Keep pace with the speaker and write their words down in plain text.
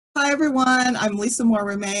Hi, everyone. I'm Lisa Moore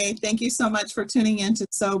Ramée. Thank you so much for tuning in to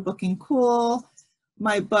So Booking Cool.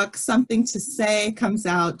 My book, Something to Say, comes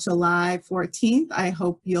out July 14th. I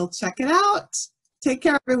hope you'll check it out. Take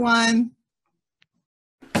care, everyone.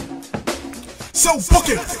 So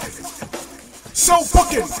booking. So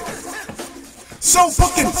booking. So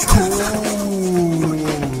booking cool.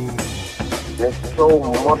 There's so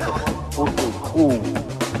much booking cool.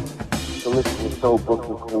 So listen to So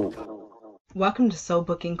Booking Cool. Welcome to So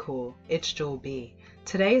Booking Cool. It's Jewel B.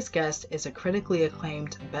 Today's guest is a critically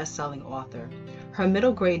acclaimed best-selling author. Her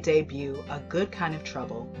middle grade debut, A Good Kind of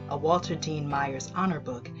Trouble, a Walter Dean Myers honor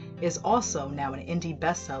book, is also now an indie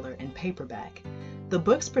bestseller in paperback. The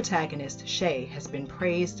book's protagonist, Shay, has been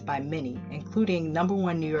praised by many, including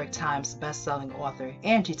 #1 New York Times best-selling author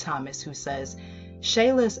Angie Thomas, who says,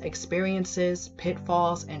 Shayla's experiences,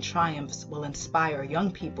 pitfalls, and triumphs will inspire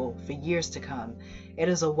young people for years to come. It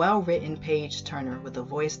is a well-written page-turner with a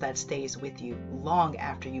voice that stays with you long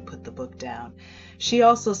after you put the book down. She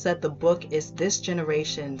also said the book is this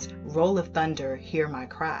generation's Roll of Thunder, Hear My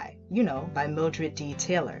Cry, by Mildred D.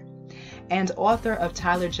 Taylor. And author of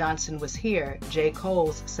Tyler Johnson Was Here, J.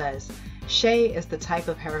 Coles, says, Shay is the type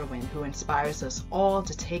of heroine who inspires us all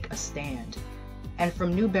to take a stand. And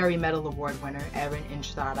from Newbery Medal Award winner Erin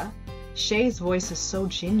Instrada, Shay's voice is so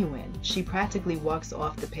genuine, she practically walks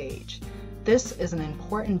off the page. This is an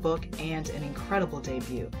important book and an incredible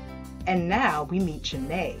debut. And now we meet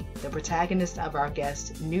Jenae, the protagonist of our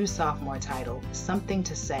guest's new sophomore title, Something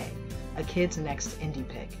to Say, a kid's next indie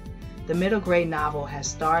pick. The middle grade novel has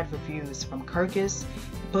starred reviews from Kirkus,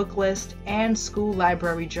 Booklist, and School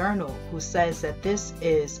Library Journal, who says that this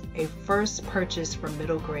is a first purchase for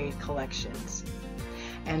middle grade collections.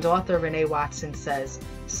 And author Renee Watson says,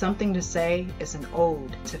 Something to Say is an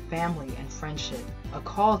ode to family and friendship, a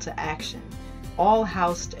call to action, all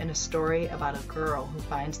housed in a story about a girl who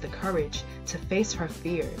finds the courage to face her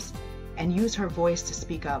fears and use her voice to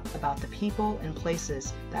speak up about the people and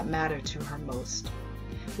places that matter to her most.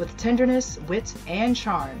 With tenderness, wit, and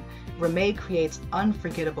charm, Ramée creates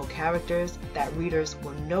unforgettable characters that readers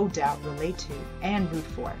will no doubt relate to and root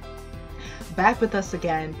for. Back with us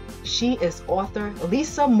again, she is author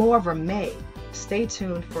Lisa Moore Ramée. Stay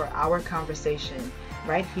tuned for our conversation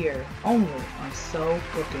right here, only on So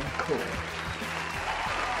Booking Cool.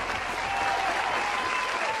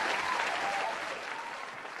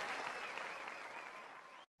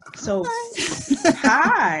 So,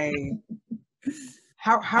 hi.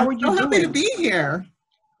 How are you doing? I'm happy to be here.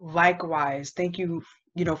 Likewise. Thank you,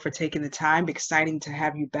 for taking the time. Exciting to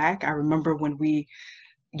have you back. I remember when we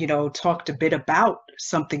talked a bit about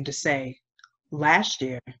Something to Say last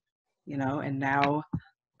year, and now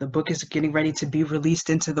the book is getting ready to be released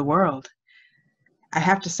into the world. I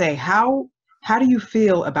have to say, how do you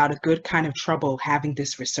feel about A Good Kind of Trouble having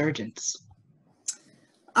this resurgence?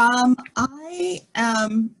 I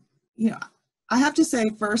am, I have to say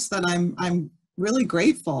first that I'm really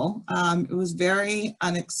grateful. It was very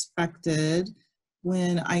unexpected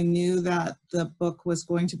when I knew that the book was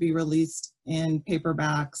going to be released in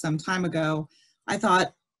paperback some time ago. I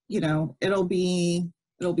thought, it'll be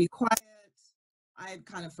quiet. I had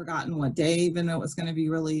kind of forgotten what day even it was going to be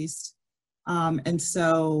released. And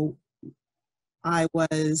so I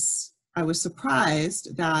was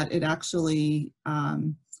surprised that it actually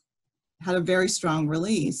had a very strong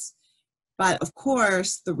release. But of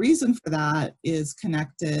course, the reason for that is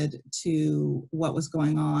connected to what was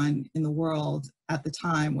going on in the world at the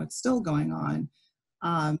time, what's still going on.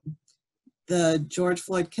 The George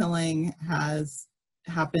Floyd killing has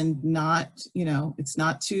happened it's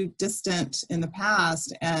not too distant in the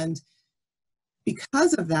past. And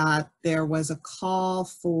because of that, there was a call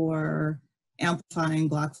for amplifying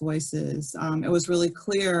Black voices. It was really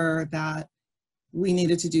clear that we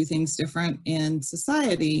needed to do things different in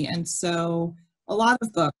society. And so a lot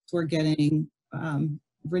of books were getting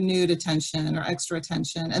renewed attention or extra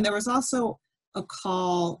attention. And there was also a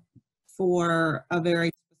call for a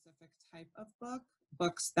very specific type of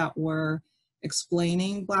books that were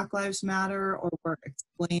explaining Black Lives Matter or were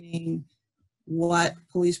explaining what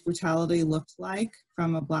police brutality looked like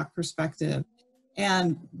from a Black perspective.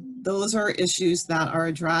 And those are issues that are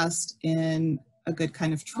addressed in A Good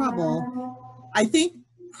Kind of Trouble. I think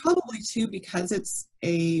probably too, because it's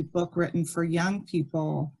a book written for young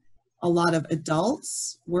people, a lot of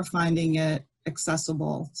adults were finding it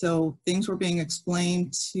accessible. So things were being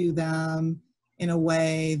explained to them in a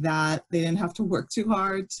way that they didn't have to work too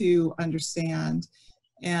hard to understand.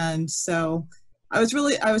 And so I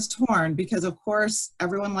was torn because of course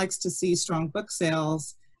everyone likes to see strong book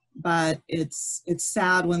sales, but it's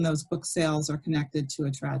sad when those book sales are connected to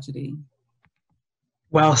a tragedy.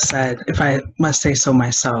 Well said, if I must say so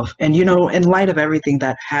myself. And, you know, in light of everything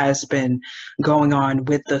that has been going on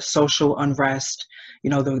with the social unrest, you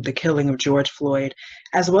know, the killing of George Floyd,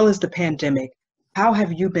 as well as the pandemic, how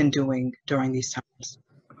have you been doing during these times?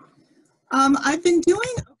 I've been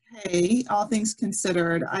doing okay, all things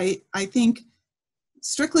considered. I think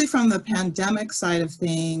strictly from the pandemic side of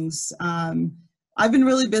things, I've been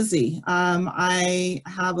really busy. I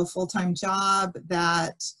have a full-time job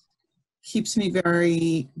that keeps me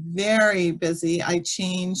very, very busy. I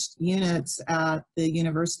changed units at the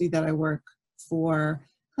university that I work for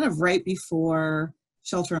kind of right before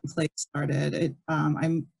shelter in place started.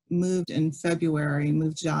 I moved in February,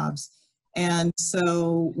 moved jobs. And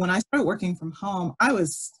so when I started working from home, I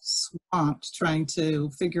was swamped trying to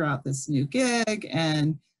figure out this new gig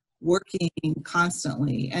and working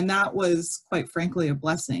constantly. And that was, quite frankly, a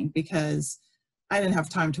blessing because I didn't have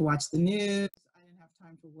time to watch the news. I didn't have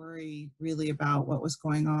time to worry really about what was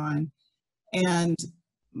going on. And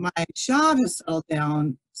my job has settled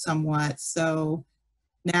down somewhat. So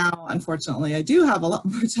now, unfortunately, I do have a lot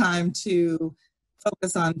more time to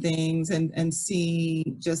focus on things and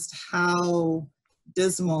see just how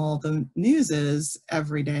dismal the news is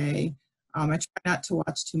every day. I try not to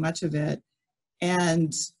watch too much of it.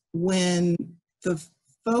 And when the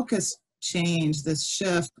focus changed, this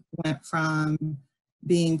shift went from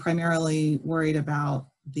being primarily worried about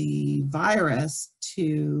the virus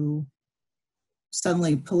to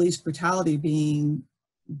suddenly police brutality being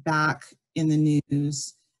back in the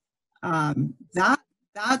news.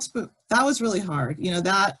 That was really hard. You know,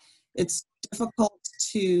 that it's difficult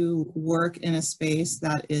to work in a space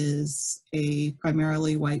that is a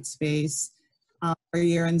primarily white space, where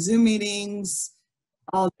you're in Zoom meetings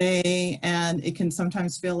all day, and it can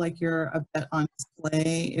sometimes feel like you're a bit on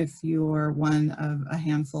display if you're one of a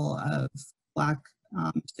handful of Black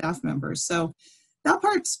staff members. So that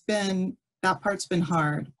part's been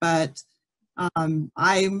hard, but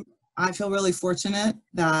I feel really fortunate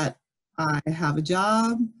that I have a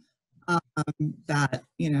job, that,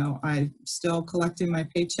 you know, I'm still collecting my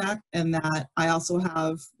paycheck, and that I also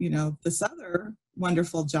have, you know, this other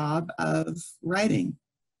wonderful job of writing.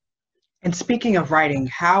 And speaking of writing,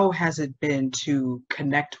 how has it been to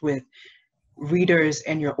connect with readers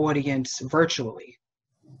and your audience virtually?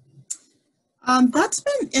 That's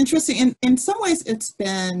been interesting. In some ways, it's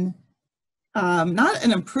been not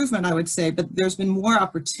an improvement, I would say, but there's been more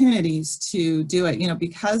opportunities to do it. You know,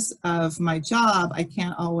 because of my job, I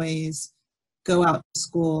can't always go out to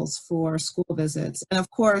schools for school visits. And of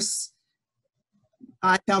course,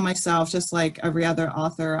 I found myself, just like every other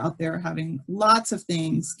author out there, having lots of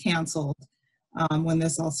things canceled when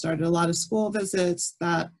this all started. A lot of school visits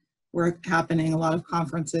that were happening, a lot of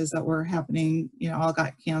conferences that were happening, you know, all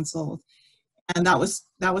got canceled. And that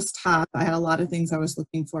was tough. I had a lot of things I was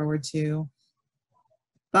looking forward to.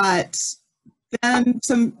 But then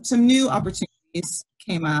some new opportunities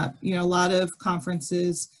came up. You know, a lot of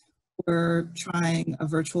conferences were trying a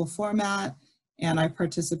virtual format, and I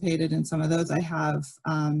participated in some of those. I have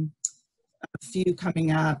a few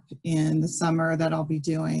coming up in the summer that I'll be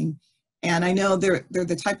doing. And I know they're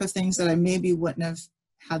the type of things that I maybe wouldn't have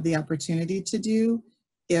had the opportunity to do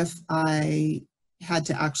if I had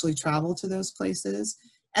to actually travel to those places.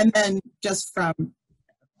 And then just from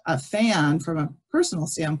a fan, from a personal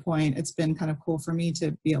standpoint, it's been kind of cool for me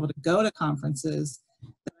to be able to go to conferences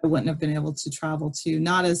that I wouldn't have been able to travel to,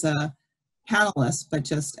 not as a panelist, but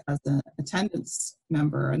just as an attendance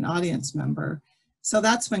member, an audience member. So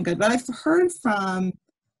that's been good. But I've heard from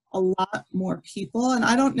a lot more people, and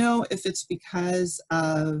I don't know if it's because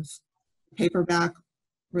of paperback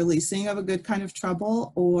releasing of A Good Kind of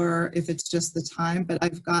Trouble or if it's just the time, but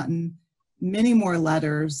I've gotten many more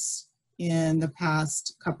letters in the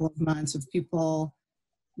past couple of months of people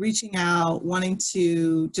reaching out, wanting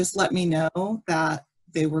to just let me know that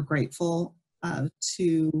they were grateful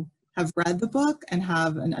to have read the book and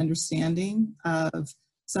have an understanding of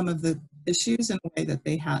some of the issues in a way that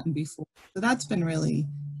they hadn't before. So that's been really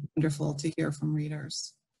wonderful to hear from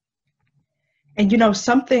readers. And you know,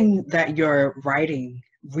 something that you're writing,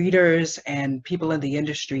 readers and people in the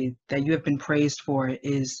industry that you have been praised for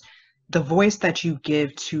is the voice that you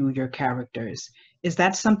give to your characters. Is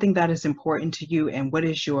that something that is important to you, and what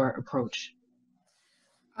is your approach?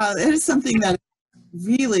 It is something that is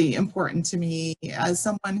really important to me as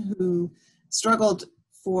someone who struggled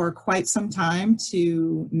for quite some time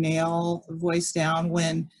to nail the voice down.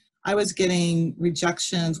 When I was getting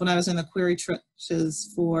rejections, when I was in the query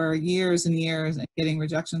trenches for years and years and getting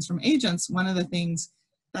rejections from agents, one of the things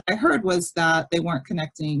that I heard was that they weren't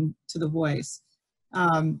connecting to the voice.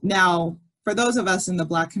 Now, for those of us in the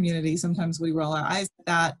Black community, sometimes we roll our eyes at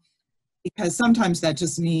that because sometimes that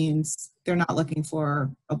just means they're not looking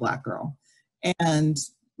for a Black girl. And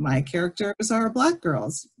my characters are Black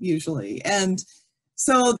girls usually. And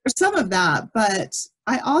so there's some of that, but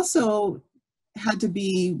I also had to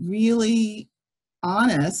be really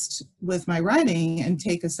honest with my writing and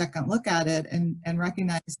take a second look at it and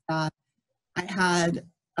recognize that I had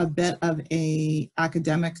a bit of a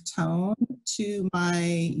academic tone to my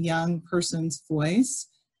young person's voice.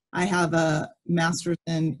 I have a master's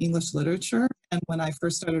in English literature, and when I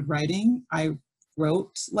first started writing, I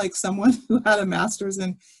wrote like someone who had a master's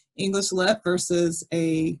in English lit versus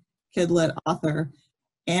a kid lit author.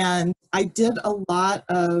 And I did a lot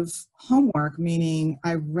of homework, meaning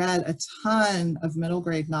I read a ton of middle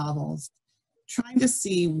grade novels, trying to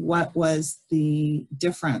see what was the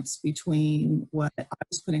difference between what I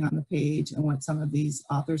was putting on the page and what some of these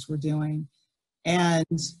authors were doing.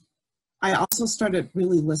 And I also started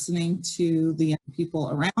really listening to the young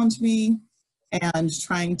people around me and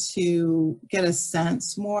trying to get a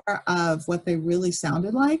sense more of what they really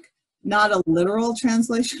sounded like. Not a literal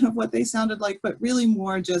translation of what they sounded like, but really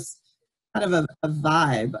more just kind of a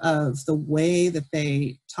vibe of the way that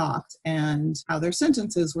they talked and how their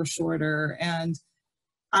sentences were shorter. And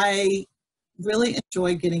I really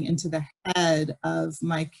enjoy getting into the head of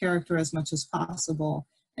my character as much as possible.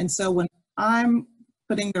 And so when I'm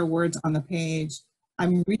putting their words on the page,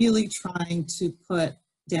 I'm really trying to put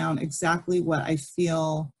down exactly what I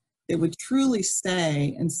feel they would truly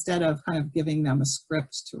say instead of kind of giving them a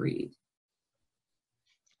script to read.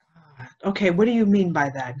 Okay, what do you mean by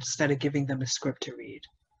that, instead of giving them a script to read?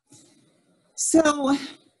 So,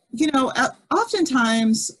 you know,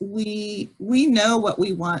 oftentimes we know what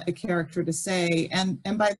we want a character to say, and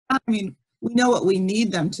by that I mean we know what we need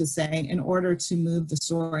them to say in order to move the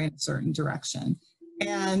story in a certain direction.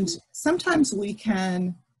 And sometimes we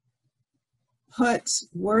can put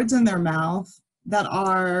words in their mouth that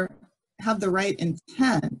have the right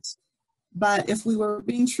intent, but if we were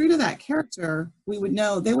being true to that character, we would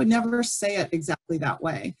know they would never say it exactly that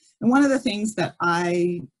way. And one of the things that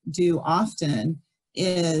I do often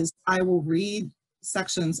is I will read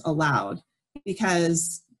sections aloud,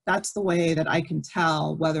 because that's the way that I can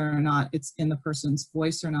tell whether or not it's in the person's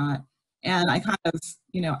voice or not. And I kind of,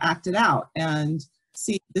 you know, act it out and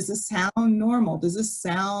see, does this sound normal? Does this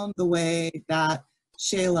sound the way that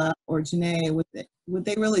Shayla or Jenae, would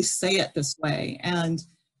they really say it this way? And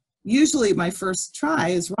usually my first try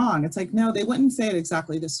is wrong. It's like, no, they wouldn't say it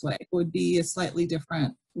exactly this way. It would be a slightly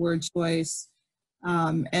different word choice.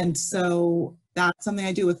 And so that's something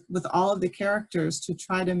I do with all of the characters to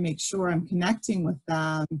try to make sure I'm connecting with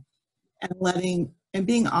them and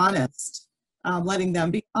being honest, letting them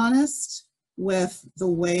be honest with the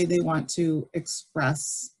way they want to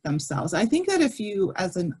express themselves. I think that if you,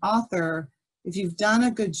 as an author, if you've done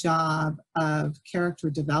a good job of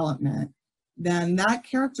character development, then that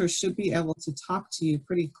character should be able to talk to you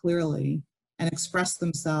pretty clearly and express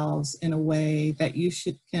themselves in a way that you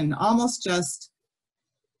can almost just,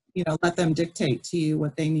 you know, let them dictate to you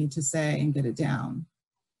what they need to say and get it down.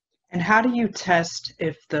 And how do you test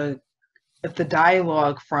if the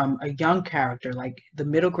dialogue from a young character, like the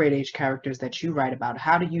middle grade age characters that you write about,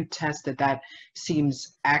 how do you test that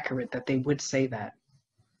seems accurate, that they would say that?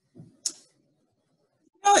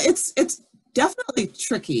 No, it's definitely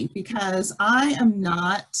tricky because I am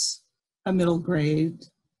not a middle grade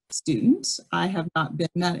student. I have not been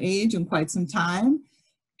that age in quite some time,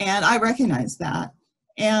 and I recognize that.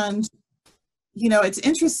 And, you know, it's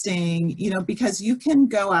interesting, you know, because you can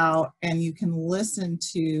go out and you can listen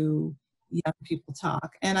to young people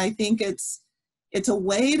talk. And I think it's a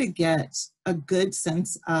way to get a good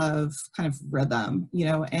sense of kind of rhythm, you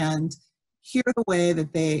know, and hear the way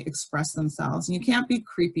that they express themselves. And you can't be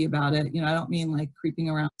creepy about it. You know, I don't mean like creeping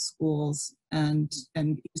around schools and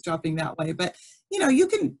eavesdropping that way, but, you know, you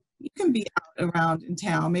can be out around in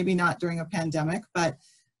town, maybe not during a pandemic, but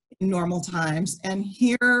in normal times, and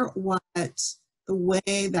hear what the way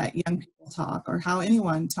that young people talk or how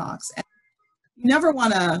anyone talks. And you never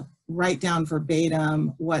want to write down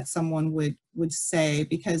verbatim what someone would say,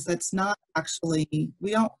 because that's not actually,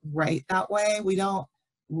 we don't write that way. We don't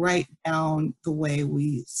write down the way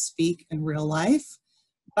we speak in real life,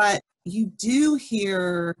 but you do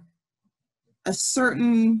hear a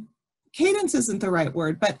certain cadence, isn't the right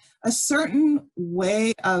word, but a certain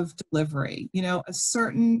way of delivery, you know, a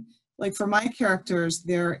certain, like for my characters,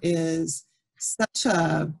 there is such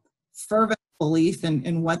a fervent belief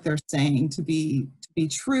in what they're saying to be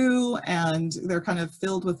true, and they're kind of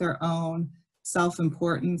filled with their own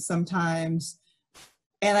self-importance sometimes.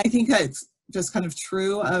 And I think just kind of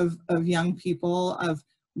true of young people, of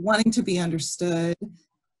wanting to be understood.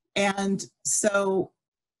 And so,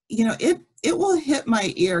 you know, it will hit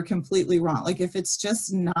my ear completely wrong. Like if it's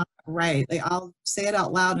just not right, like I'll say it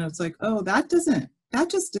out loud and it's like, oh, that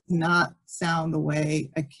just does not sound the way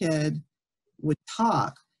a kid would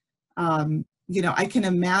talk. You know, I can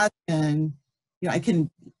imagine, you know, I can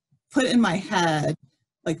put in my head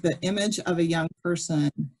like the image of a young person,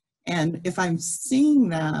 and if I'm seeing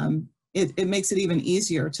them, it makes it even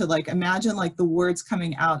easier to like imagine like the words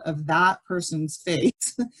coming out of that person's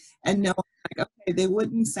face and know like, okay, they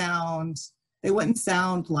wouldn't sound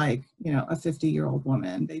like, you know, a 50-year-old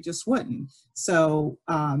woman. They just wouldn't. So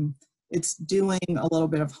it's doing a little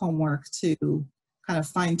bit of homework to kind of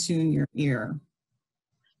fine tune your ear.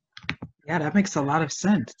 Yeah, that makes a lot of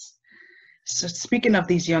sense. So speaking of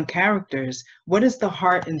these young characters, what is the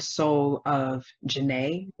heart and soul of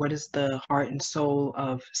Jenae? What is the heart and soul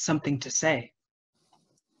of Something to Say?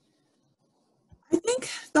 I think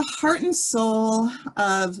the heart and soul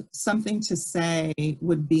of Something to Say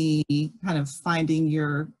would be kind of finding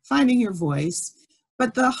your voice.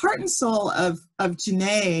 But the heart and soul of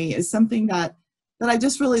Jenae is something that I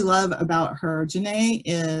just really love about her. Jenae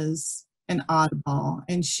is an oddball,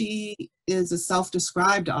 and she is a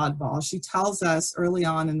self-described oddball. She tells us early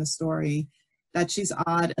on in the story that she's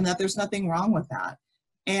odd and that there's nothing wrong with that.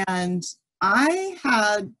 And I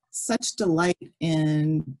had such delight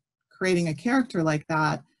in creating a character like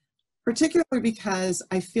that, particularly because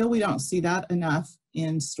I feel we don't see that enough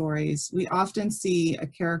in stories. We often see a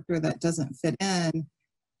character that doesn't fit in,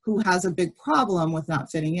 who has a big problem with not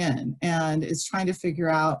fitting in and is trying to figure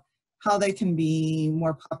out how they can be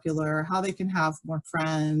more popular, how they can have more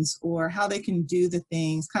friends, or how they can do the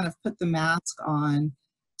things, kind of put the mask on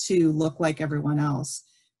to look like everyone else.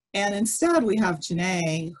 And instead we have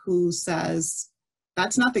Jenae, who says,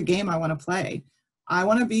 that's not the game I want to play. I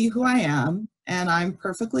want to be who I am, and I'm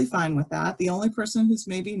perfectly fine with that. The only person who's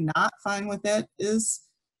maybe not fine with it is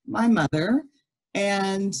my mother.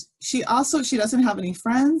 And she doesn't have any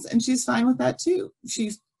friends, and she's fine with that too.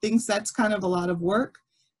 She thinks that's kind of a lot of work,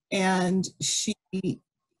 and she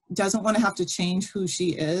doesn't want to have to change who she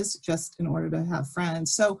is just in order to have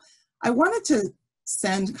friends. So I wanted to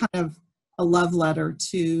send kind of a love letter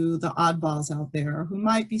to the oddballs out there who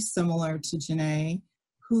might be similar to Jenae,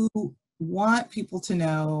 who want people to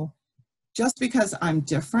know just because I'm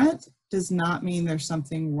different does not mean there's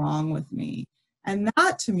something wrong with me. And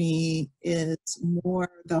that to me is more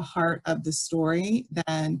the heart of the story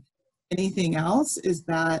than anything else, is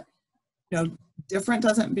that, you know, different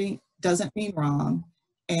doesn't mean wrong.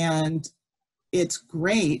 And it's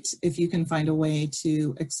great if you can find a way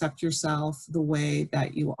to accept yourself the way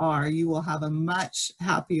that you are. You will have a much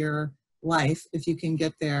happier life if you can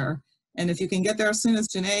get there. And if you can get there as soon as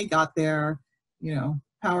Jenae got there, you know,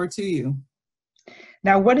 power to you.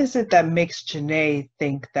 Now, what is it that makes Jenae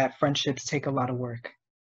think that friendships take a lot of work?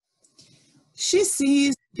 She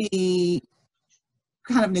sees the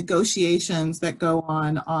kind of negotiations that go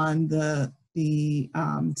on the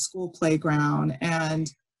school playground,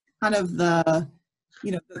 and kind of the,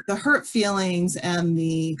 you know, the hurt feelings and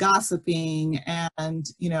the gossiping, and,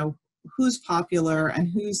 you know, who's popular and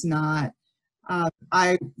who's not.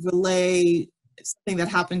 I relay something that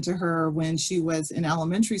happened to her when she was in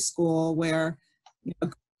elementary school, where, you know,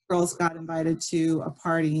 girls got invited to a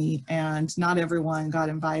party and not everyone got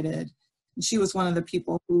invited. And she was one of the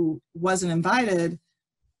people who wasn't invited.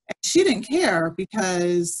 And she didn't care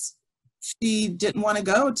because she didn't want to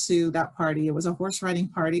go to that party. It was a horse riding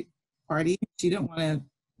party. She didn't want to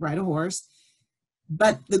ride a horse.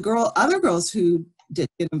 But other girls who did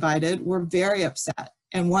get invited were very upset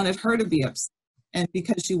and wanted her to be upset. And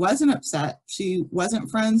because she wasn't upset, she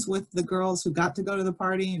wasn't friends with the girls who got to go to the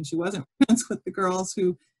party, and she wasn't friends with the girls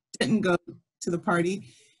who didn't go to the party.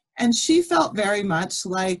 And she felt very much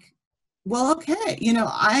like, well, okay, you know,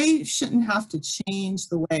 I shouldn't have to change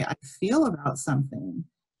the way I feel about something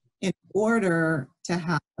in order to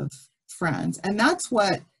have friends. And that's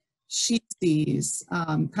what she sees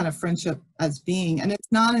kind of friendship as being. And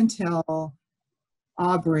it's not until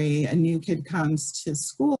Aubrey, a new kid, comes to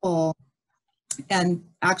school and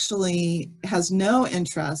actually has no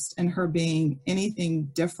interest in her being anything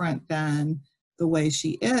different than the way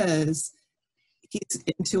she is, he's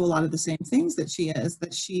into a lot of the same things that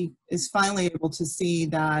she is finally able to see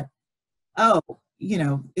that, oh, you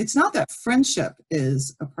know, it's not that friendship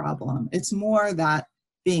is a problem. It's more that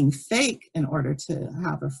being fake in order to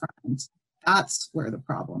have a friend, that's where the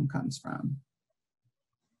problem comes from.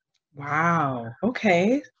 Wow.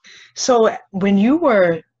 Okay. So when you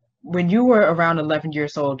were when you were around 11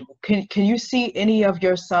 years old, can you see any of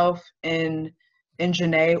yourself in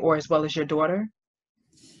Jenae, or as well as your daughter?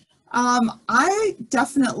 I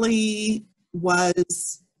definitely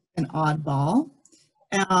was an oddball.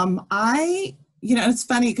 It's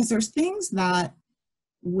funny because there's things that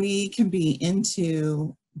we can be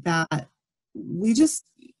into that we just,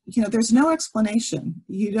 there's no explanation.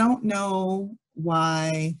 You don't know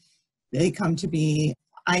why they come to be.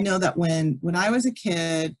 I know that when I was a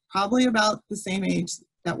kid, probably about the same age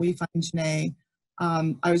that we find Jenae,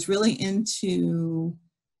 I was really into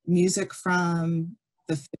music from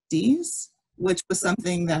the 50s, which was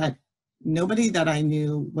something that nobody that I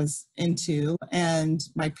knew was into, and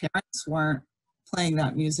my parents weren't playing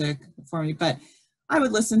that music for me, but I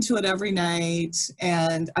would listen to it every night,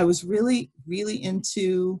 and I was really, really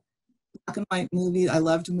into black and white movies. I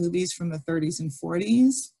loved movies from the 30s and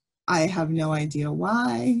 40s. I have no idea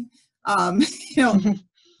why, and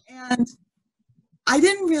I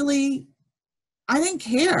didn't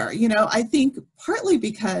care, I think partly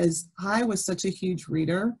because I was such a huge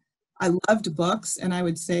reader. I loved books, and I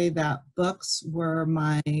would say that books were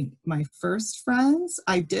my first friends.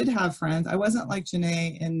 I did have friends. I wasn't like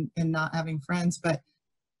Jenae in not having friends, but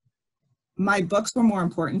my books were more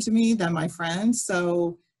important to me than my friends.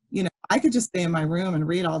 So, I could just stay in my room and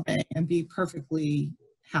read all day and be perfectly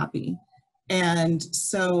happy. And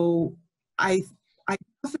so I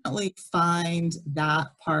definitely find that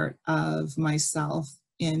part of myself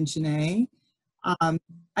in Jenae.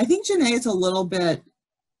 I think Jenae is a little bit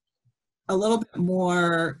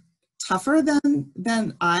more tougher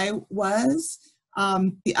than I was.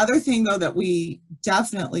 The other thing, though, that we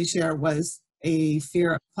definitely share was a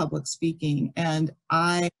fear of public speaking. And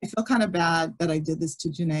I feel kind of bad that I did this to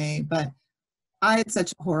Jenae, but I had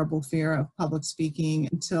such a horrible fear of public speaking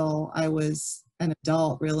until I was an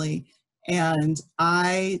adult, really. And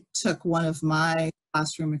I took one of my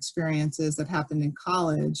classroom experiences that happened in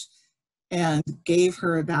college and gave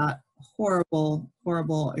her that horrible,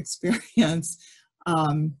 horrible experience.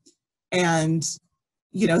 So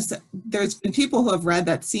there's been people who have read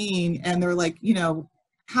that scene and they're like,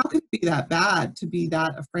 how could it be that bad to be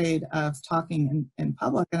that afraid of talking in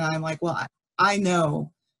public? And I'm like, well, I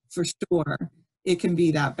know for sure it can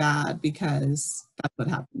be that bad because that's what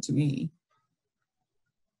happened to me.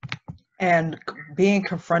 And being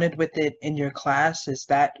confronted with it in your class, is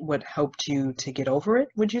that what helped you to get over it,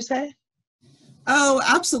 would you say? Oh,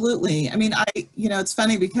 absolutely. I mean, it's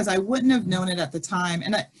funny because I wouldn't have known it at the time.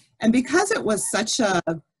 And because it was such a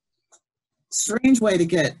strange way to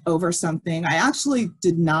get over something, I actually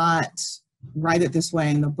did not write it this way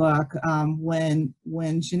in the book. When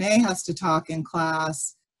Jenae has to talk in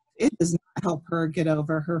class, it does not help her get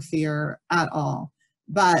over her fear at all.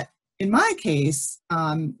 But in my case,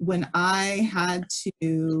 when I had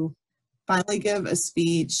to finally give a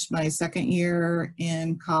speech my second year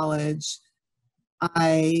in college,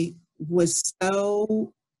 I was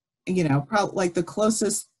so, probably like the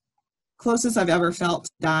closest I've ever felt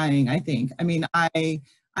to dying, I think. I mean, I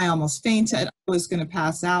almost fainted. I was going to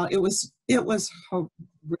pass out. It was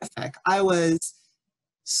horrific. I was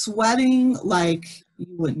sweating like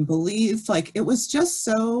you wouldn't believe. Like, it was just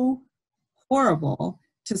so horrible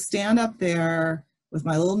to stand up there with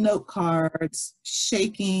my little note cards,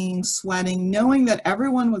 shaking, sweating, knowing that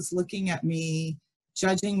everyone was looking at me,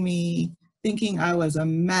 judging me, thinking I was a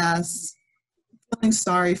mess, feeling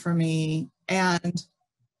sorry for me. And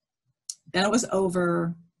then it was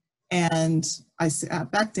over, and I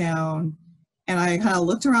sat back down, and I kind of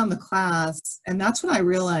looked around the class, and that's when I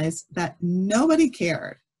realized that nobody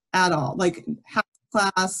cared at all. Like, half the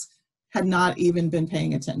class had not even been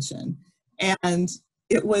paying attention. And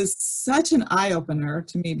it was such an eye-opener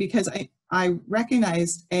to me because I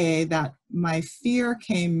recognized, that my fear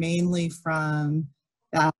came mainly from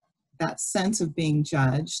that sense of being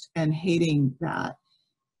judged and hating that.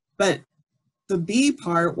 But the B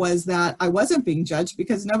part was that I wasn't being judged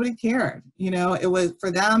because nobody cared. It was, for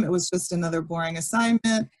them, it was just another boring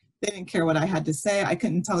assignment. They didn't care what I had to say. I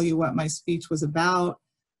couldn't tell you what my speech was about.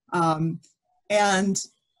 And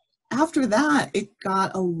after that, it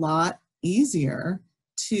got a lot easier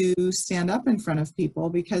to stand up in front of people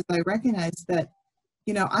because I recognized that,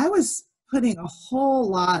 I was putting a whole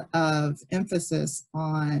lot of emphasis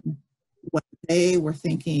on what they were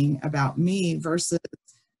thinking about me versus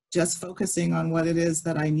just focusing on what it is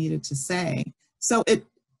that I needed to say. So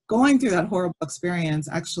going through that horrible experience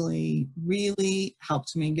actually really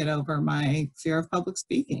helped me get over my fear of public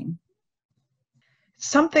speaking.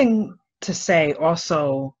 Something to Say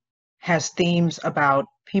also has themes about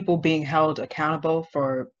people being held accountable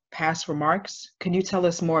for past remarks. Can you tell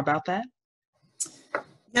us more about that?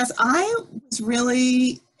 Yes, I was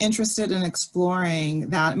really interested in exploring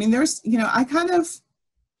that. I mean, there's, I kind of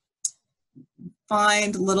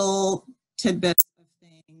find little tidbits of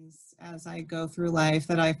things as I go through life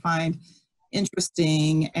that I find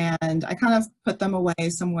interesting, and I kind of put them away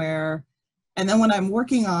somewhere. And then when I'm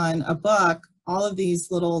working on a book, all of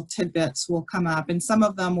these little tidbits will come up, and some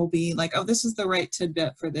of them will be like, oh, this is the right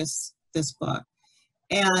tidbit for this book.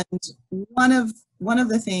 And one of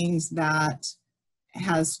the things that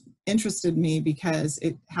has interested me, because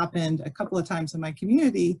it happened a couple of times in my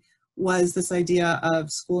community, was this idea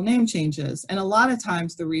of school name changes. And a lot of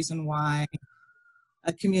times the reason why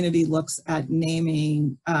a community looks at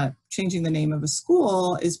naming, changing the name of a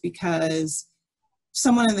school is because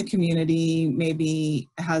someone in the community maybe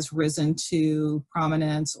has risen to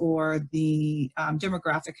prominence, or the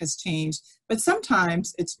demographic has changed. But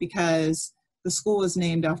sometimes it's because the school was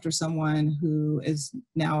named after someone who is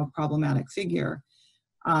now a problematic figure,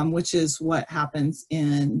 which is what happens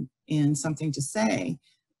in Something to Say.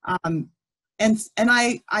 And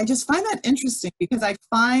I just find that interesting, because I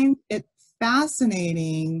find it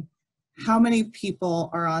fascinating how many people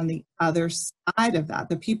are on the other side of that,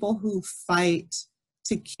 the people who fight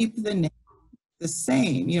to keep the name the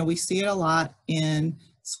same. We see it a lot in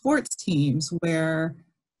sports teams where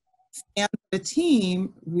fans of a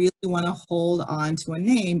team really want to hold on to a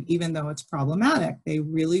name even though it's problematic. They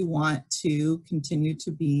really want to continue to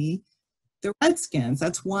be the Redskins.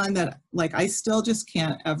 That's one that, like, I still just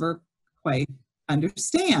can't ever quite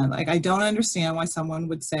understand. Like, I don't understand why someone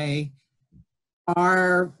would say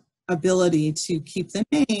our ability to keep the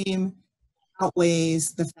name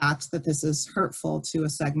outweighs the fact that this is hurtful to a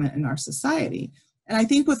segment in our society. And I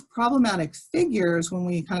think with problematic figures, when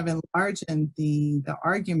we kind of enlarge in the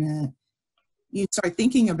argument, you start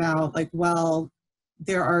thinking about, like, well,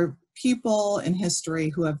 there are people in history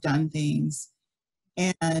who have done things,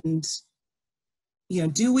 and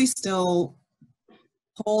do we still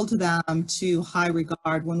hold them to high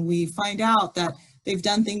regard when we find out that they've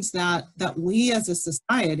done things that we as a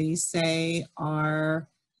society say are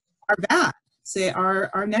bad, say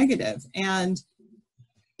are negative? And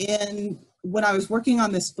when I was working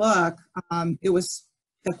on this book,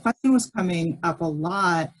 the question was coming up a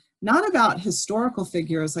lot, not about historical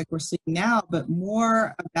figures like we're seeing now, but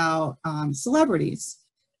more about celebrities.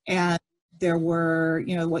 And there were,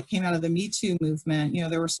 what came out of the Me Too movement,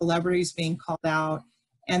 there were celebrities being called out.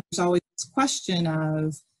 And there's always this question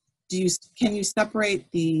of, can you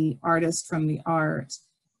separate the artist from the art?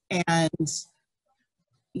 And,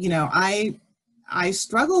 I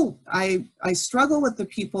struggle with the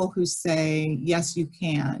people who say, yes, you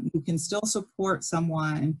can still support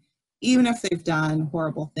someone even if they've done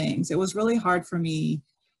horrible things. It was really hard for me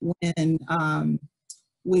when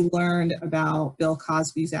we learned about Bill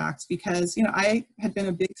Cosby's acts, because, I had been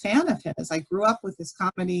a big fan of his. I grew up with his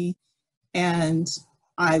comedy, and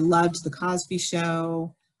I loved The Cosby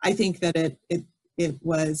Show. I think that it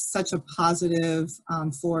was such a positive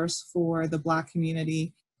force for the Black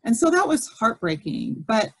community. And so that was heartbreaking.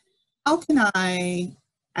 But how can I,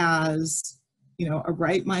 as, a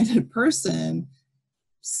right-minded person,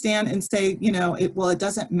 stand and say, it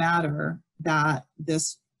doesn't matter that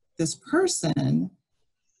this person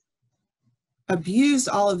abused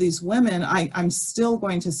all of these women, I'm still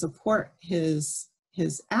going to support his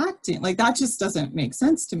acting. Like, that just doesn't make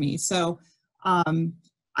sense to me. So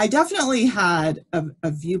I definitely had a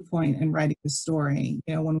viewpoint in writing the story,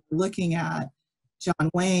 when we're looking at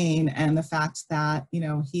John Wayne and the fact that,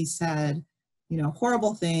 he said,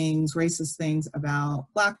 horrible things, racist things about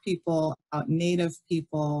Black people, about Native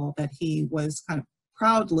people, that he was kind of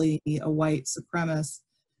proudly a white supremacist.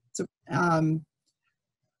 So,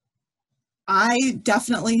 I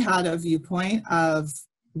definitely had a viewpoint of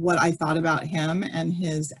what I thought about him and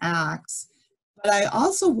his acts, but I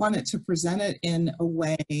also wanted to present it in a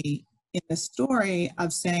way in the story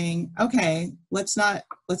of saying, okay, let's not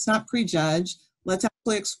prejudge. Let's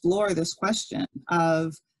actually explore this question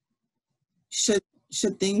of, should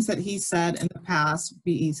things that he said in the past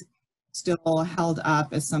be still held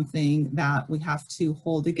up as something that we have to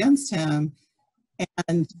hold against him?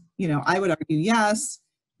 And, I would argue yes,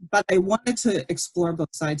 but I wanted to explore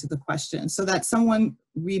both sides of the question so that someone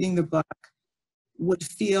reading the book would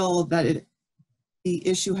feel that the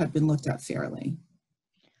issue had been looked at fairly.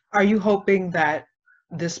 Are you hoping that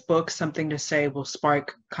this book, Something to Say, will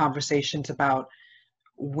spark conversations about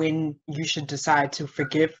when you should decide to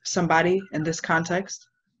forgive somebody in this context?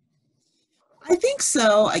 I think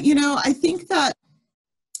so. I think that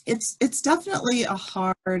it's definitely a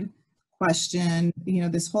hard question.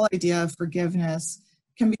 This whole idea of forgiveness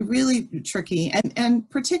can be really tricky, and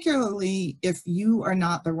particularly if you are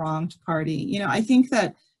not the wronged party. You know, I think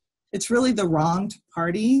that it's really the wronged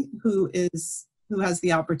party who has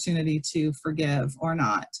the opportunity to forgive or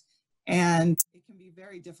not. And it can be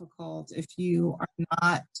very difficult if you are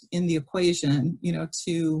not in the equation, you know,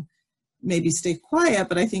 to maybe stay quiet.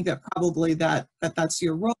 But I think that probably that's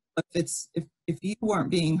your role. If you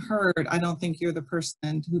weren't being heard, I don't think you're the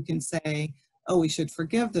person who can say, oh, we should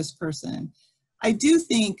forgive this person. I do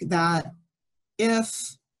think that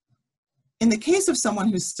if, in the case of someone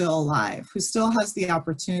who's still alive, who still has the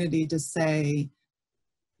opportunity to say,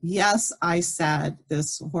 yes, I said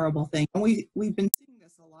this horrible thing. And we've been seeing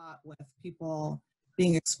this a lot with people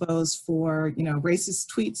being exposed for, you know, racist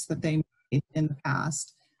tweets that they made in the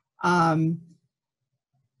past.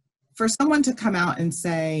 For someone to come out and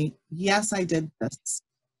say, yes, I did this,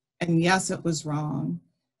 and yes, it was wrong,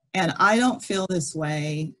 and I don't feel this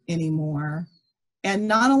way anymore. And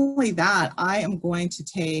not only that, I am going to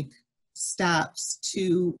take steps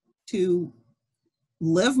to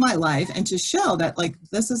live my life and to show that, like,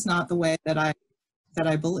 this is not the way that I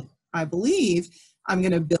believe. I'm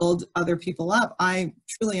going to build other people up. I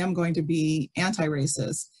truly am going to be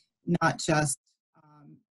anti-racist, not just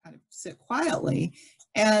kind of sit quietly.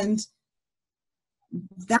 And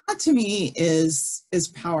that to me is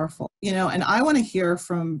powerful, you know, and I want to hear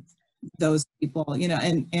from those people, you know,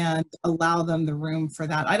 and allow them the room for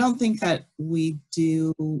that. I don't think that we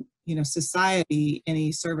do, you know, society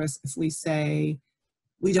any service if we say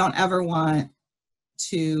we don't ever want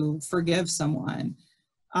to forgive someone,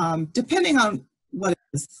 depending on what it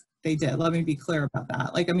is they did. Let me be clear about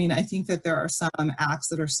that. Like, I mean, I think that there are some acts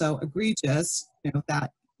that are so egregious, you know,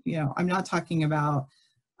 that, you know, I'm not talking about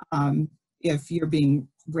if you're being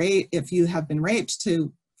raped, if you have been raped,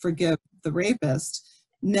 to forgive the rapist.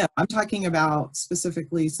 No, I'm talking about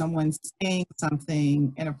specifically someone saying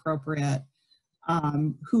something inappropriate,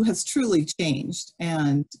 who has truly changed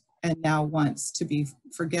and now wants to be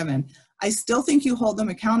forgiven. I still think you hold them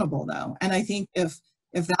accountable, though. And I think if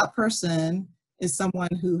that person is someone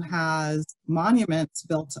who has monuments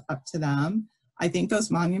built up to them, I think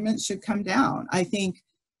those monuments should come down. I think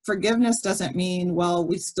forgiveness doesn't mean, well,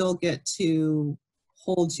 we still get to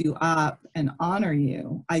hold you up and honor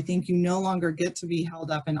you. I think you no longer get to be held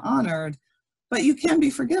up and honored, but you can be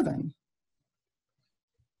forgiven.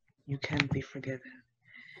 You can be forgiven.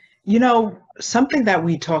 You know, something that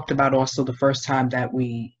we talked about also the first time that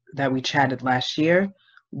we chatted last year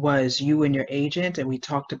was you and your agent, and we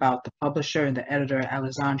talked about the publisher and the editor,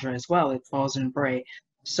 Alessandra, as well, at Balzer Bray.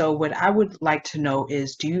 So what I would like to know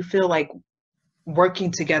is, do you feel like working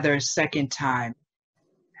together a second time,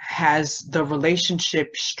 has the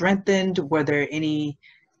relationship strengthened? Were there any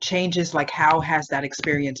changes? Like, how has that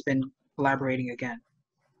experience been collaborating again?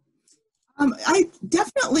 I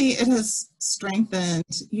definitely, it has strengthened.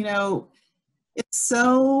 You know, it's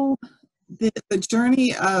so, the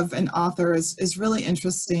journey of an author is really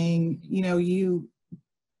interesting. You know, you,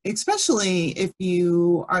 especially if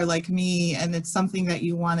you are like me and it's something that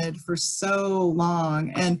you wanted for so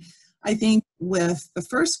long. And I think with the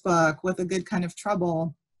first book, with A Good Kind of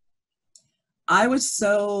Trouble, I was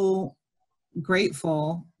so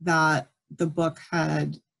grateful that the book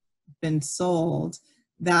had been sold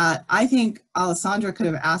that I think Alessandra could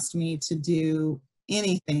have asked me to do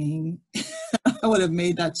anything. I would have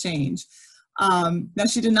made that change. Now,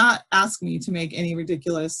 she did not ask me to make any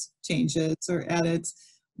ridiculous changes or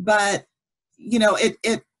edits, but you know,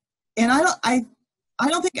 and I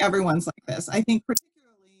don't think everyone's like this. I think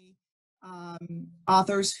particularly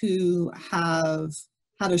authors who have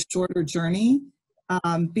had a shorter journey,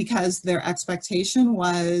 because their expectation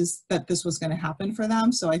was that this was going to happen for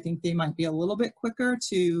them. So I think they might be a little bit quicker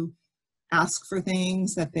to ask for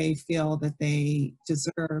things that they feel that they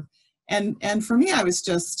deserve. And for me, I was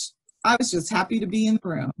just happy to be in the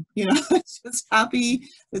room. You know, I was just happy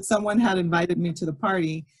that someone had invited me to the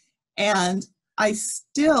party. And I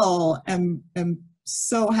still am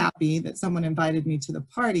so happy that someone invited me to the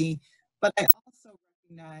party, but I also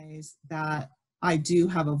recognize that I do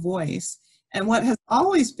have a voice. And what has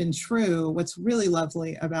always been true, what's really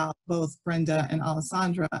lovely about both Brenda and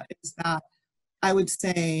Alessandra, is that I would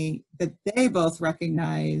say that they both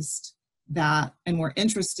recognized that and were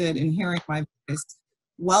interested in hearing my voice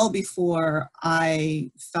well before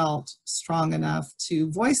I felt strong enough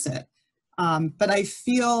to voice it. But I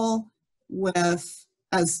feel as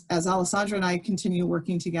Alessandra and I continue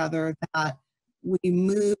working together, that we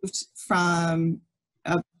moved from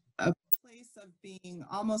a place of being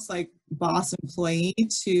almost like boss employee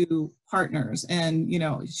to partners. And, you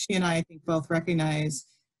know, she and I think both recognize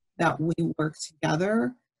that we work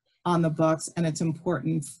together on the books, and it's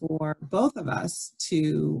important for both of us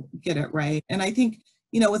to get it right. And I think,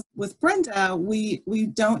 with Brenda, we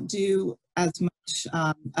don't do as much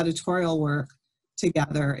editorial work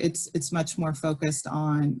together. It's much more focused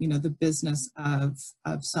on, the business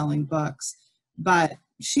of selling books. But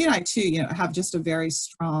she and I too, have just a very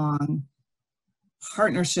strong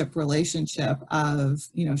partnership relationship of,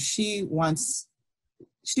 she wants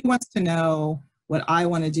to know what I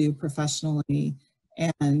want to do professionally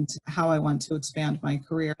and how I want to expand my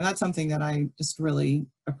career. And that's something that I just really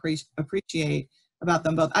appreciate about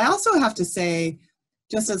them both. I also have to say,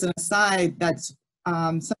 just as an aside, that's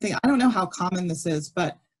something, I don't know how common this is,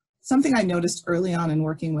 but something I noticed early on in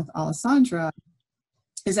working with Alessandra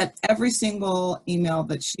is that every single email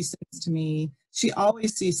that she sends to me, she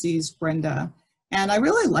always CCs Brenda. And I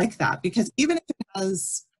really like that, because even if it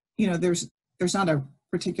has, there's not a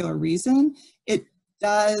particular reason, it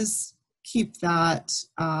does keep that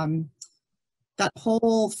that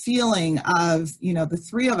whole feeling of, the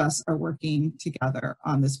three of us are working together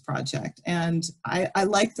on this project. And I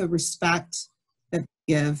like the respect that we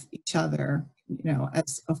give each other,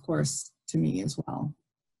 as of course to me as well.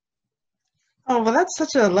 Oh, well, that's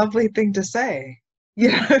such a lovely thing to say.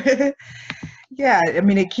 Yeah. Yeah, I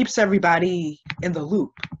mean, it keeps everybody in the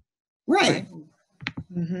loop. Right.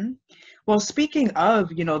 Mm-hmm. Well, speaking of,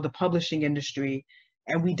 the publishing industry,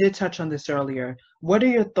 and we did touch on this earlier, what are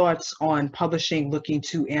your thoughts on publishing looking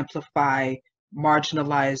to amplify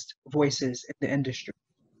marginalized voices in the industry?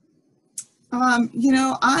 I'm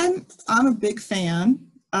a big fan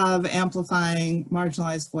of amplifying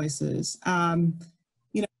marginalized voices.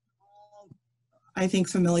 I think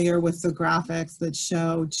familiar with the graphics that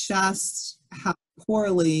show just how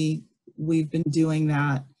poorly we've been doing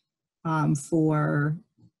that for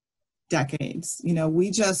decades.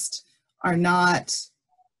 We just we're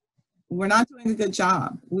not doing a good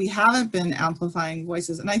job. We haven't been amplifying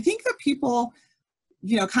voices. And I think that people,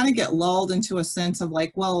 kind of get lulled into a sense of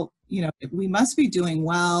like, well, we must be doing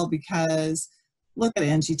well because look at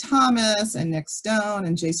Angie Thomas and Nick Stone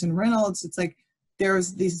and Jason Reynolds. It's like,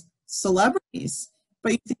 there's these celebrities,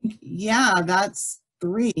 but you think, yeah, that's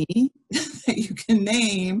three that you can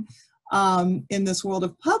name in this world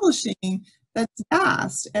of publishing that's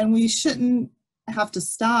vast, and we shouldn't have to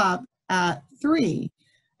stop at three.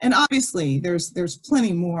 And obviously, there's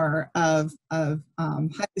plenty more of highly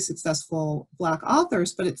successful Black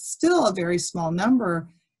authors, but it's still a very small number.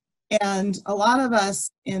 And a lot of us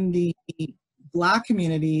in the Black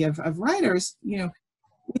community of writers, we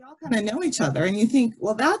all kind of know each other, and you think,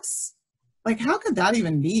 well, that's like, how could that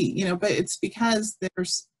even be? But it's because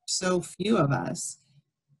there's so few of us.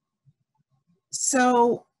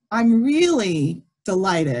 So I'm really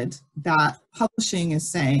delighted that publishing is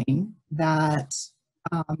saying that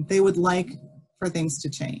they would like for things to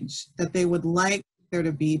change, that they would like there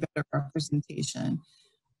to be better representation.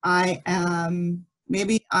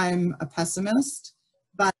 Maybe I'm a pessimist,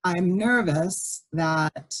 but I'm nervous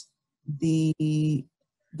that the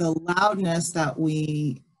loudness that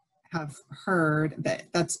we have heard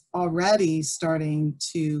that's already starting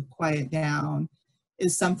to quiet down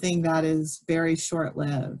is something that is very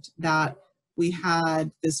short-lived, that we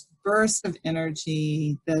had this burst of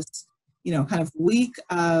energy, this kind of week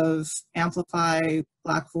of Amplify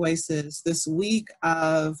Black Voices, this week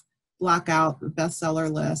of Blackout bestseller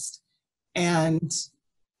list. And,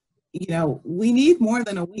 we need more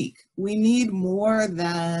than a week. We need more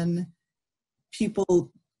than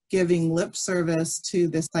people giving lip service to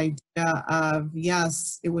this idea of,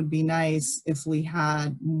 yes, it would be nice if we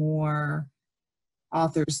had more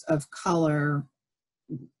authors of color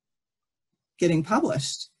getting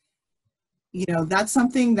published. That's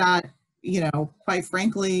something that, quite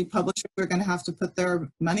frankly, publishers are going to have to put their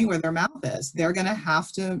money where their mouth is. They're going to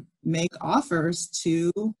have to make offers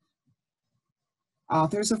to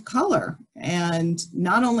authors of color. And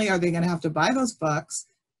not only are they going to have to buy those books,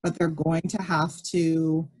 but they're going to have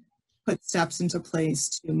to put steps into place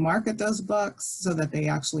to market those books so that they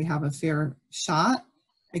actually have a fair shot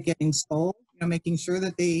at getting sold, making sure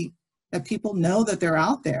that people know that they're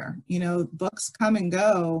out there. Books come and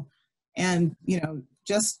go, and,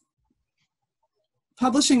 just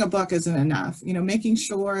publishing a book isn't enough. Making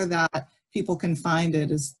sure that people can find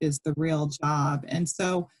it is the real job. And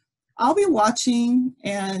so I'll be watching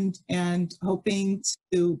and hoping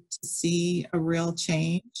to see a real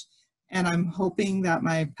change. And I'm hoping that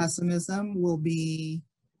my pessimism will be,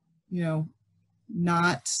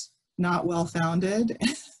 not well-founded,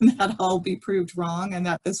 and that I'll be proved wrong, and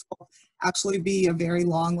that this will actually be a very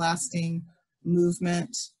long-lasting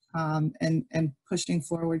movement and pushing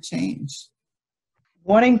forward change.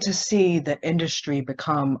 Wanting to see the industry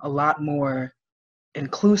become a lot more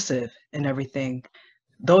inclusive and everything,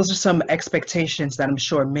 those are some expectations that I'm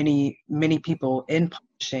sure many people in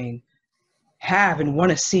publishing have and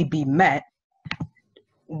want to see be met.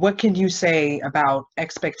 What can you say about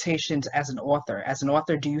expectations as an author? As an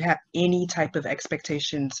author, do you have any type of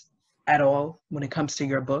expectations at all when it comes to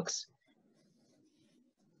your books?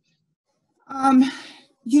 Um,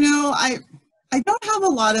 you know, I don't have a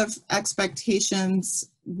lot of expectations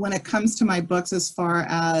when it comes to my books as far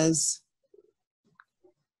as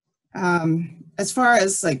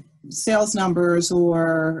like sales numbers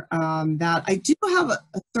or that. I do have a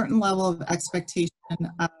certain level of expectation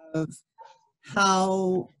of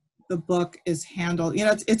how the book is handled. You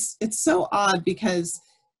know, it's so odd because,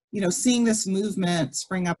 you know, seeing this movement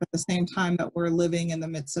spring up at the same time that we're living in the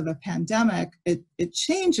midst of a pandemic, it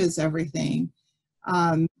changes everything.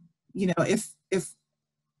 You know, if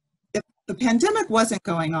the pandemic wasn't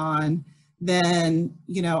going on, then,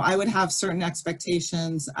 you know, I would have certain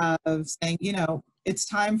expectations of saying, you know, it's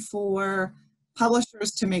time for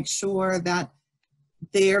publishers to make sure that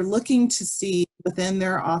they're looking to see within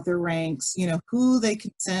their author ranks, you know, who they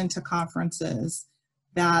can send to conferences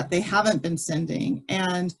that they haven't been sending.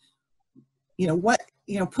 And, you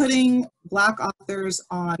know, putting Black authors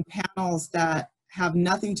on panels that have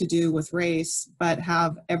nothing to do with race, but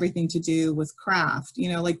have everything to do with craft.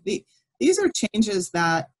 You know, like these are changes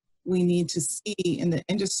that we need to see in the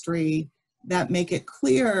industry that make it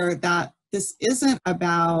clear that this isn't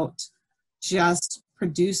about just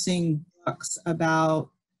producing books about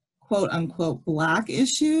quote unquote Black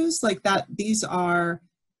issues, like that these are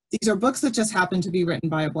books that just happen to be written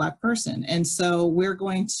by a Black person. And so we're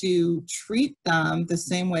going to treat them the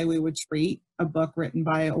same way we would treat a book written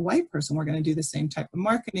by a white person. We're going to do the same type of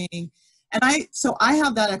marketing. And I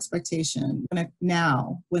have that expectation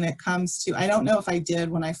when it comes to, I don't know if I did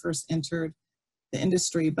when I first entered the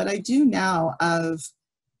industry, but I do now of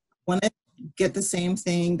want to get the same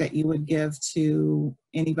thing that you would give to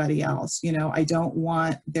anybody else. You know, I don't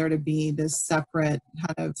want there to be this separate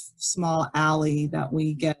kind of small alley that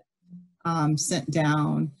we get sent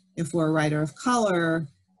down if we're a writer of color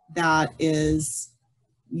that is,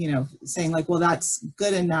 you know, saying like, well, that's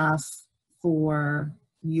good enough for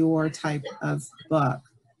your type of book.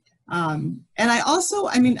 And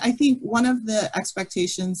I think one of the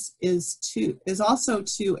expectations is also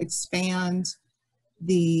to expand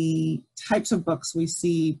the types of books we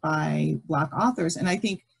see by Black authors. And I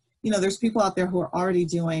think, you know, there's people out there who are already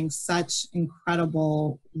doing such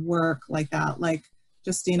incredible work like that, like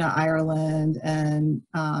Justina Ireland and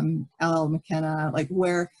L.L. McKenna, like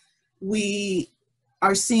where we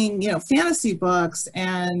are seeing, you know, fantasy books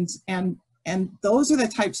and those are the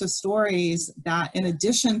types of stories that, in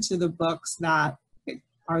addition to the books that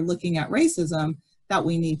are looking at racism, that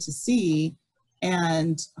we need to see.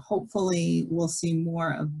 And hopefully we'll see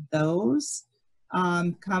more of those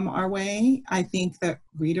come our way. I think that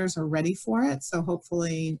readers are ready for it. So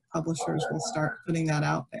hopefully publishers will start putting that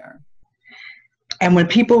out there. And when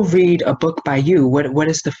people read a book by you, what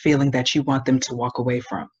is the feeling that you want them to walk away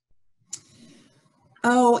from?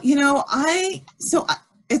 Oh, you know,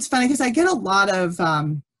 it's funny because I get a lot of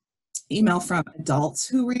email from adults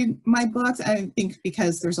who read my books. I think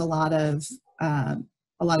because there's a lot of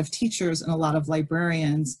teachers and a lot of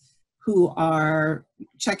librarians who are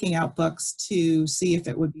checking out books to see if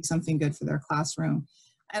it would be something good for their classroom.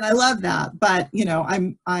 And I love that, but you know,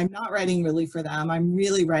 I'm not writing really for them. I'm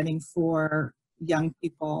really writing for young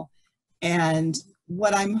people. And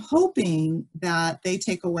what I'm hoping that they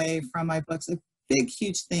take away from my books, a big,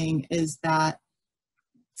 huge thing, is that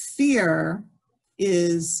fear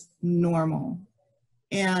is normal.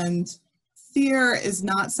 And fear is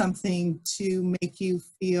not something to make you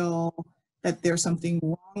feel that there's something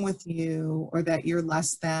wrong with you or that you're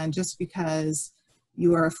less than just because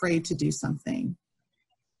you are afraid to do something.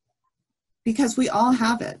 Because we all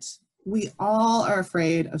have it. We all are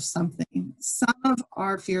afraid of something. Some of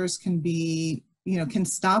our fears can be, you know, can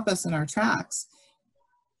stop us in our tracks.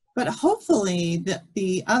 But hopefully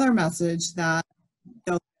the other message that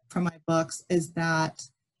goes from my books is that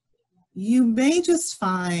you may just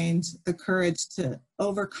find the courage to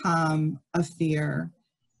overcome a fear,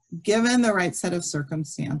 given the right set of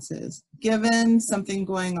circumstances, given something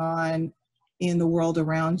going on in the world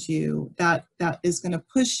around you that is going to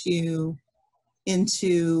push you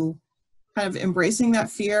into kind of embracing that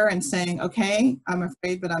fear and saying, okay, I'm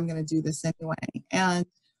afraid, but I'm going to do this anyway. And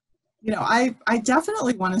you know, I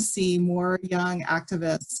definitely want to see more young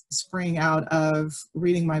activists spring out of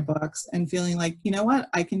reading my books and feeling like, you know what,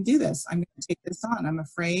 I can do this. I'm going to take this on. I'm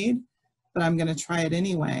afraid, but I'm going to try it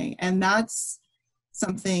anyway. And that's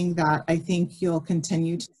something that I think you'll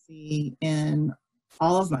continue to see in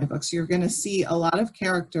all of my books. You're going to see a lot of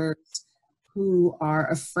characters who are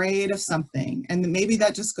afraid of something. And maybe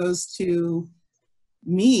that just goes to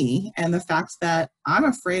me and the fact that I'm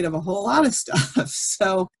afraid of a whole lot of stuff.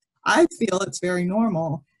 So I feel it's very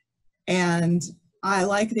normal. And I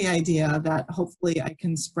like the idea that hopefully I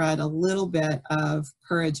can spread a little bit of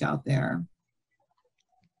courage out there.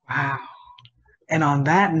 Wow. And on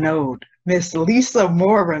that note, Miss Lisa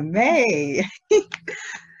Moore Ramée,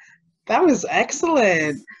 that was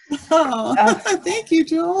excellent. Oh, thank you,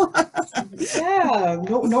 Jewel. Yeah,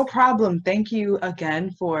 no problem. Thank you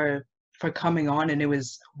again for coming on, and it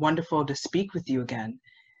was wonderful to speak with you again.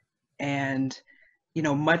 And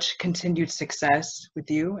much continued success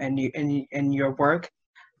with you and your work.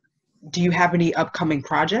 Do you have any upcoming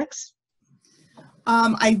projects?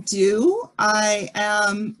 I do. I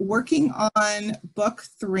am working on book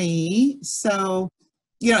 3. So,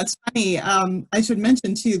 it's funny. I should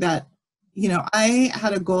mention too that, I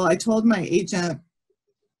had a goal. I told my agent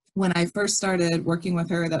when I first started working with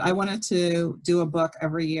her that I wanted to do a book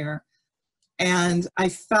every year. And I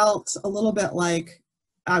felt a little bit like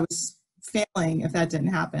I was failing if that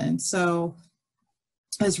didn't happen. So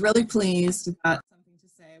I was really pleased that Something to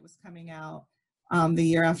Say was coming out the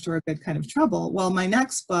year after A Good Kind of Trouble. Well, my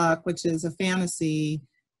next book, which is a fantasy,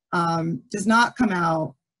 does not come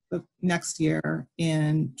out next year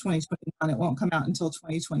in 2021. It won't come out until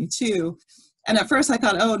 2022. And at first I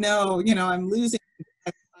thought, oh no, I'm losing.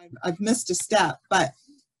 I've missed a step. But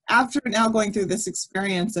after now going through this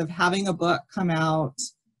experience of having a book come out,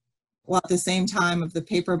 well, at the same time of the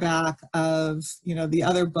paperback of, the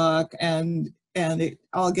other book and it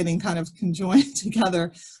all getting kind of conjoined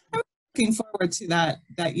together, I'm looking forward to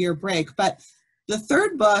that year break. But the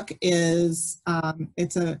third book is,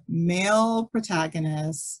 it's a male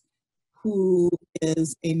protagonist who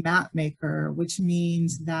is a map maker, which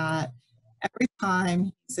means that every time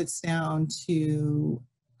he sits down to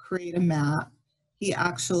create a map, he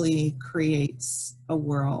actually creates a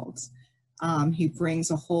world. He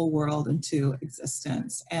brings a whole world into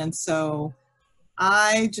existence. And so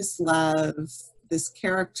I just love this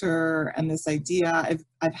character and this idea.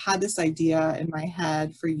 I've had this idea in my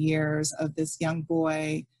head for years of this young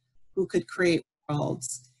boy who could create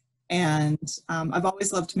worlds. And I've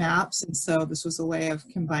always loved maps, and so this was a way of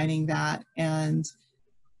combining that. And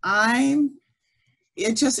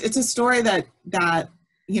it's a story that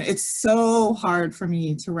it's so hard for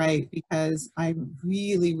me to write because I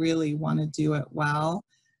really, really want to do it well.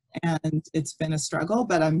 And it's been a struggle,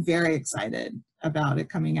 but I'm very excited about it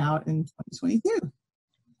coming out in 2022.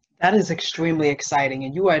 That is extremely exciting.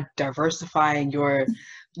 And you are diversifying your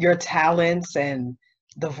talents and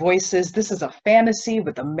the voices. This is a fantasy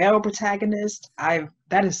with a male protagonist.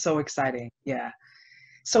 That is so exciting. Yeah.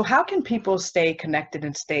 So how can people stay connected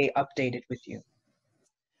and stay updated with you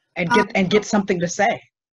and get something to say?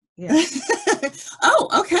 Yeah. Oh,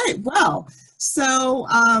 okay. Well, so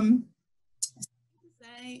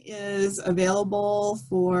is available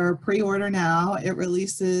for pre-order now. It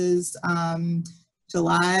releases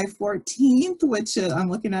July 14th, which I'm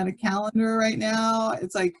looking at a calendar right now.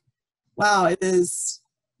 It's like, wow, it is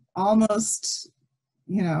almost,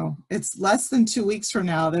 it's less than 2 weeks from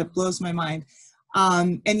now. That blows my mind.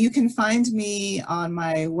 And you can find me on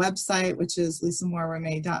my website, which is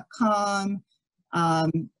lisamoreramée.com,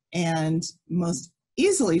 and most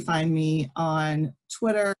easily find me on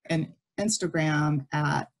Twitter and Instagram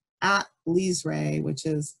at Leesray, which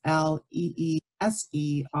is Leeseray.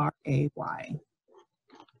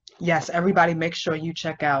 Yes, everybody make sure you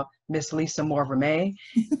check out Miss Lisa Moore Ramée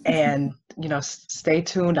and, stay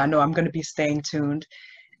tuned. I know I'm going to be staying tuned.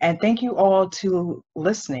 And thank you all to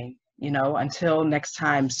listening, until next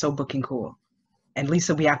time, so booking cool. And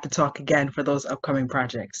Lisa, we have to talk again for those upcoming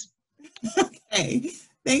projects. Okay.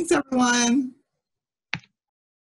 Thanks, everyone.